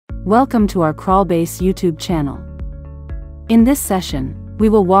Welcome to our Crawlbase YouTube channel. In this session, we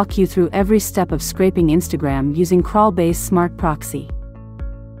will walk you through every step of scraping Instagram using Crawlbase Smart Proxy.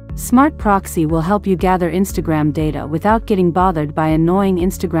 Smart Proxy will help you gather Instagram data without getting bothered by annoying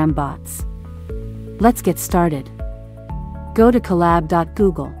Instagram bots. Let's get started. Go to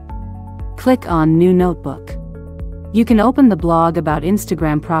collab.google. Click on New Notebook. You can open the blog about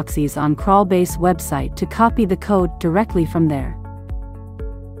Instagram proxies on Crawlbase website to copy the code directly from there.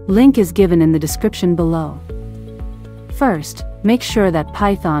 Link is given in the description below. First, make sure that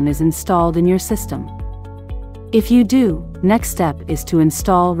Python is installed in your system. If you do, next step is to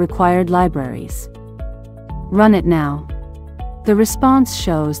install required libraries. Run it now. The response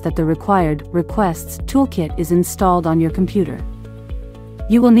shows that the required requests toolkit is installed on your computer.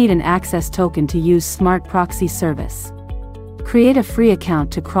 You will need an access token to use Smart Proxy service. Create a free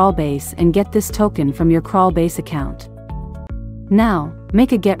account to Crawlbase and get this token from your Crawlbase account. Now,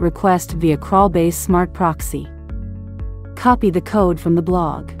 make a GET request via Crawlbase Smart Proxy. Copy the code from the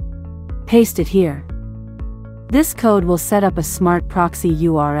blog. Paste it here. This code will set up a Smart Proxy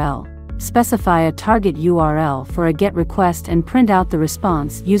URL. Specify a target URL for a GET request and print out the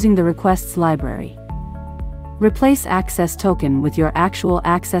response using the requests library. Replace access token with your actual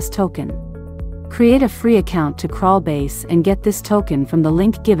access token. Create a free account to Crawlbase and get this token from the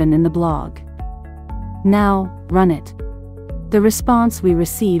link given in the blog. Now, run it. The response we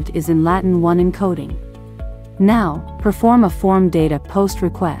received is in Latin 1 encoding. Now, perform a form data post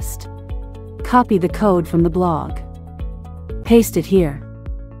request. Copy the code from the blog. Paste it here.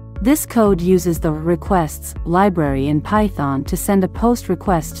 This code uses the requests library in Python to send a post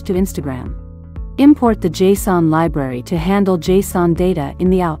request to Instagram. Import the JSON library to handle JSON data in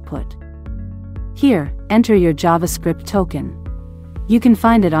the output. Here, enter your JavaScript token. You can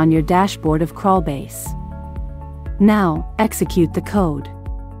find it on your dashboard of Crawlbase. Now, execute the code.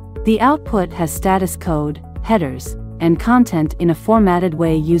 The output has status code, headers, and content in a formatted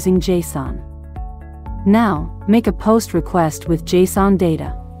way using JSON. Now, make a post request with JSON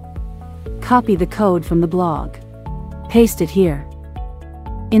data. Copy the code from the blog. Paste it here.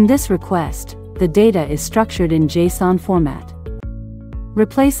 In this request, the data is structured in JSON format.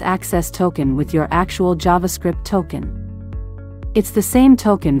 Replace access token with your actual JavaScript token. It's the same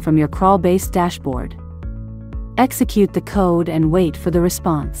token from your Crawlbase dashboard. Execute the code and wait for the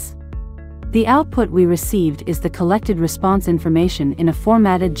response. The output we received is the collected response information in a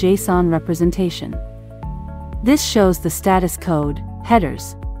formatted JSON representation. This shows the status code,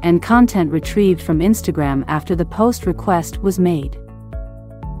 headers, and content retrieved from Instagram after the post request was made.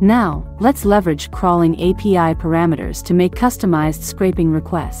 Now, let's leverage crawling API parameters to make customized scraping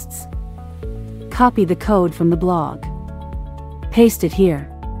requests. Copy the code from the blog. Paste it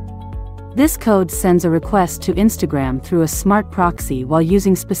here. This code sends a request to Instagram through a smart proxy while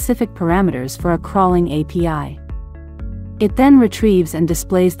using specific parameters for a crawling API. It then retrieves and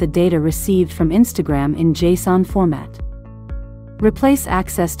displays the data received from Instagram in JSON format. Replace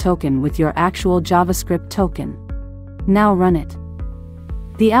access token with your actual JavaScript token. Now run it.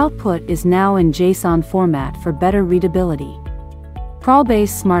 The output is now in JSON format for better readability. Crawlbase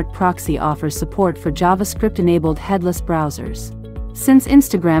Smart Proxy offers support for JavaScript-enabled headless browsers. Since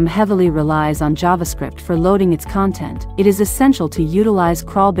Instagram heavily relies on JavaScript for loading its content, it is essential to utilize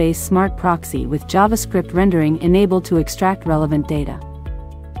Crawlbase Smart Proxy with JavaScript rendering enabled to extract relevant data.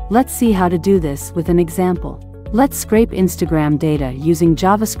 Let's see how to do this with an example. Let's scrape Instagram data using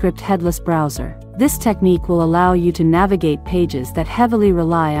JavaScript headless browser. This technique will allow you to navigate pages that heavily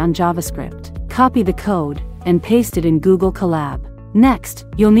rely on JavaScript. Copy the code and paste it in Google Colab. Next,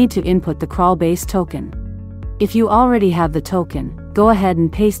 you'll need to input the Crawlbase token. If you already have the token, go ahead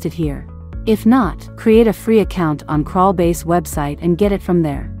and paste it here. If not, create a free account on Crawlbase website and get it from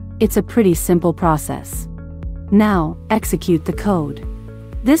there. It's a pretty simple process. Now, execute the code.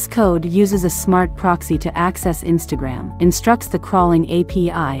 This code uses a smart proxy to access Instagram, instructs the crawling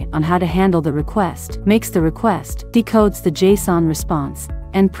API on how to handle the request, makes the request, decodes the JSON response,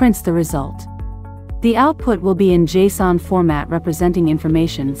 and prints the result. The output will be in JSON format representing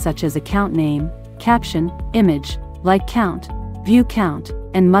information such as account name, caption, image, like count, view count,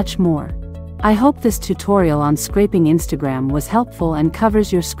 and much more. I hope this tutorial on scraping Instagram was helpful and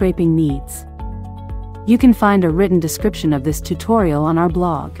covers your scraping needs. You can find a written description of this tutorial on our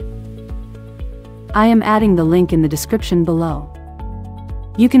blog. I am adding the link in the description below.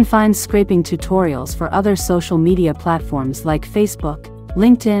 You can find scraping tutorials for other social media platforms like Facebook,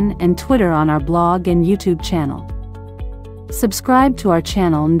 LinkedIn, and Twitter on our blog and YouTube channel. Subscribe to our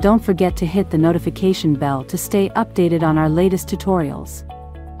channel and don't forget to hit the notification bell to stay updated on our latest tutorials.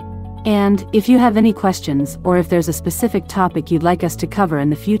 And if you have any questions or if there's a specific topic you'd like us to cover in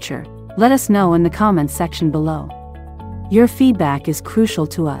the future, let us know in the comments section below. Your feedback is crucial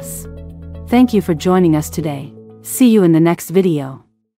to us. Thank you for joining us today. See you in the next video.